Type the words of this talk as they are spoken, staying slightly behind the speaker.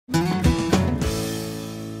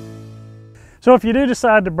So if you do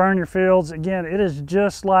decide to burn your fields, again, it is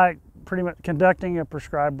just like pretty much conducting a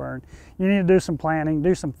prescribed burn. You need to do some planning,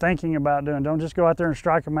 do some thinking about doing. Don't just go out there and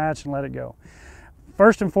strike a match and let it go.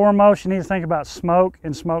 First and foremost, you need to think about smoke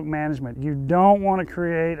and smoke management. You don't want to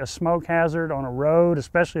create a smoke hazard on a road,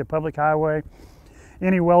 especially a public highway,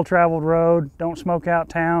 any well-traveled road. Don't smoke out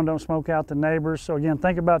town, don't smoke out the neighbors. So again,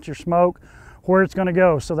 think about your smoke, where it's going to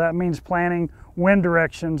go. So that means planning wind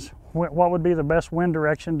directions. What would be the best wind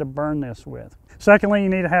direction to burn this with? Secondly, you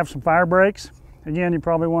need to have some fire breaks. Again, you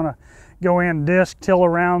probably want to go in, disc, till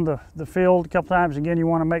around the field a couple times. Again, you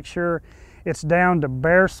want to make sure it's down to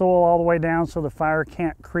bare soil all the way down so the fire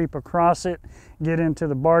can't creep across it, get into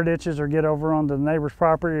the bar ditches or get over onto the neighbor's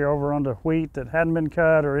property or over onto wheat that hadn't been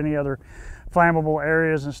cut or any other flammable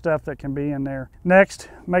areas and stuff that can be in there. Next,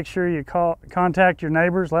 make sure you contact your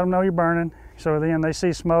neighbors, let them know you're burning. So then they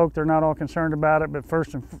see smoke, they're not all concerned about it, but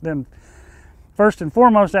first and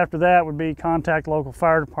foremost after that would be contact local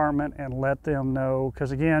fire department and let them know,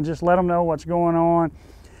 because again, just let them know what's going on.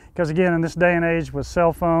 Because again, in this day and age with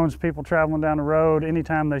cell phones, people traveling down the road,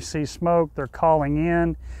 anytime they see smoke, they're calling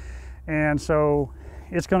in. And so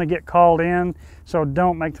it's going to get called in. So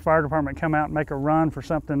don't make the fire department come out and make a run for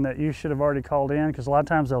something that you should have already called in, because a lot of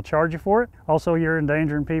times they'll charge you for it. Also, you're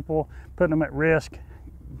endangering people, putting them at risk,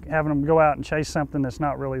 having them go out and chase something that's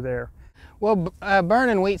not really there. Well,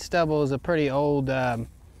 burning wheat stubble is a pretty old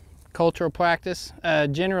cultural practice,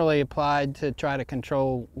 generally applied to try to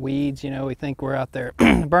control weeds. You know, we think we're out there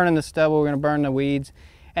burning the stubble, we're going to burn the weeds.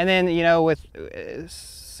 And then, you know, with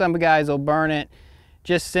some guys will burn it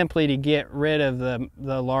just simply to get rid of the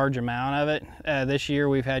large amount of it. This year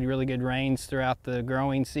we've had really good rains throughout the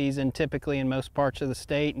growing season, typically in most parts of the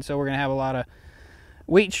state, and so we're going to have a lot of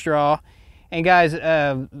wheat straw. And guys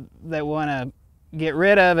that want to get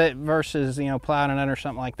rid of it versus, you know, plowing it under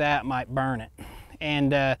something like that might burn it.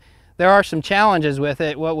 And there are some challenges with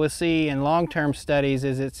it. What we'll see in long-term studies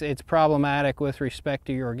is it's problematic with respect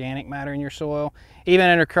to your organic matter in your soil. Even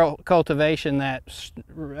under cultivation, that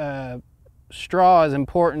straw is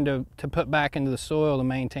important to put back into the soil to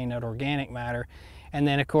maintain that organic matter. And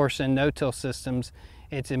then of course in no-till systems,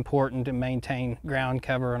 it's important to maintain ground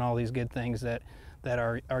cover and all these good things that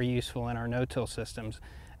are useful in our no-till systems.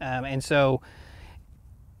 And so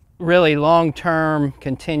really long-term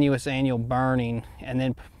continuous annual burning and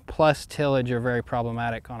then plus tillage are very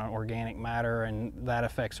problematic on our organic matter, and that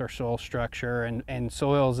affects our soil structure, and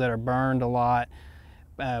soils that are burned a lot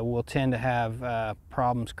will tend to have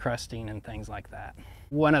problems crusting and things like that.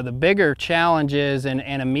 One of the bigger challenges and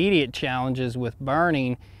immediate challenges with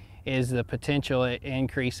burning is the potential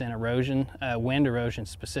increase in erosion, wind erosion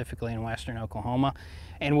specifically in western Oklahoma.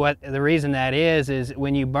 And the reason that is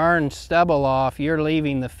when you burn stubble off, you're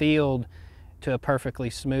leaving the field to a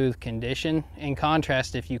perfectly smooth condition. In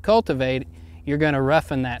contrast, if you cultivate, you're going to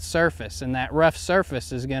roughen that surface, and that rough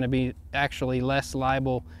surface is going to be actually less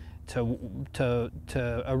liable to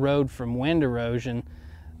erode from wind erosion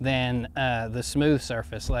than the smooth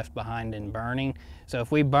surface left behind in burning. So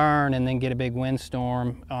if we burn and then get a big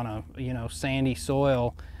windstorm on a sandy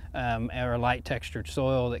soil or a light textured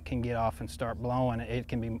soil that can get off and start blowing, it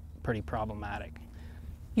can be pretty problematic.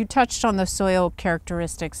 You touched on the soil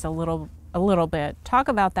characteristics a little bit. Talk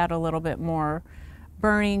about that a little bit more.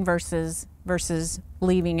 Burning versus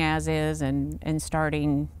leaving as is and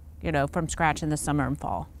starting, from scratch in the summer and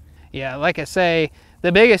fall. Yeah, like I say,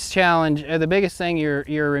 the biggest challenge, or the biggest thing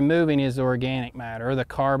you're removing is the organic matter, or the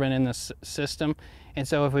carbon in the system. And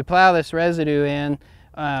so if we plow this residue in,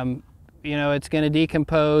 it's going to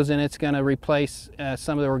decompose and it's going to replace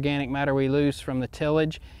some of the organic matter we lose from the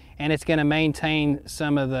tillage, and it's going to maintain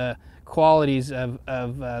some of the qualities of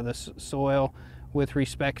the soil with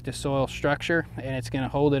respect to soil structure, and it's going to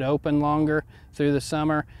hold it open longer through the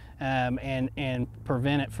summer and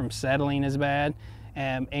prevent it from settling as bad.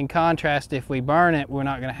 In contrast, if we burn it, we're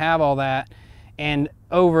not going to have all that, and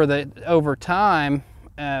over time,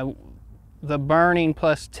 the burning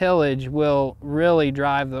plus tillage will really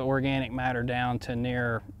drive the organic matter down to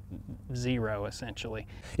near zero, essentially.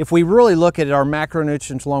 If we really look at our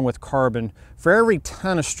macronutrients along with carbon, for every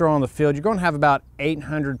ton of straw in the field, you're going to have about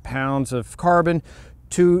 800 pounds of carbon,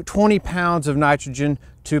 20 pounds of nitrogen,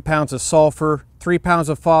 2 pounds of sulfur, 3 pounds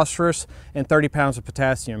of phosphorus, and 30 pounds of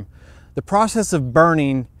potassium. The process of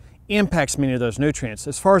burning impacts many of those nutrients.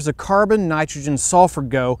 As far as the carbon, nitrogen, sulfur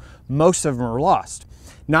go, most of them are lost.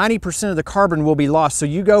 90% of the carbon will be lost, so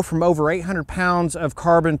you go from over 800 pounds of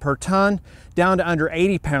carbon per ton down to under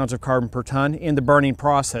 80 pounds of carbon per ton in the burning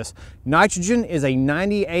process. Nitrogen is a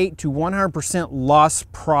 98 to 100% loss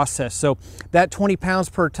process, so that 20 pounds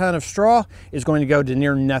per ton of straw is going to go to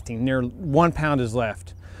near nothing, near 1 pound is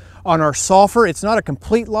left. On our sulfur, it's not a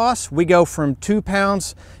complete loss. We go from 2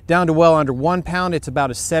 pounds down to well under 1 pound. It's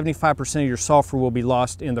about a 75% of your sulfur will be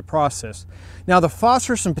lost in the process. Now the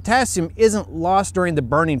phosphorus and potassium isn't lost during the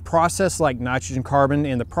burning process like nitrogen, carbon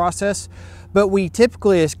in the process, but we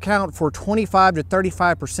typically account for 25 to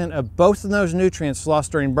 35% of both of those nutrients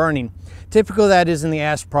lost during burning. Typically that is in the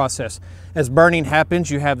ash process. As burning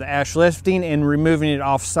happens, you have the ash lifting and removing it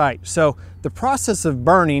off site. So the process of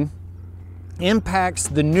burning impacts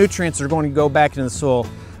the nutrients that are going to go back into the soil.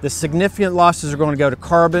 The significant losses are going to go to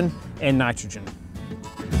carbon and nitrogen.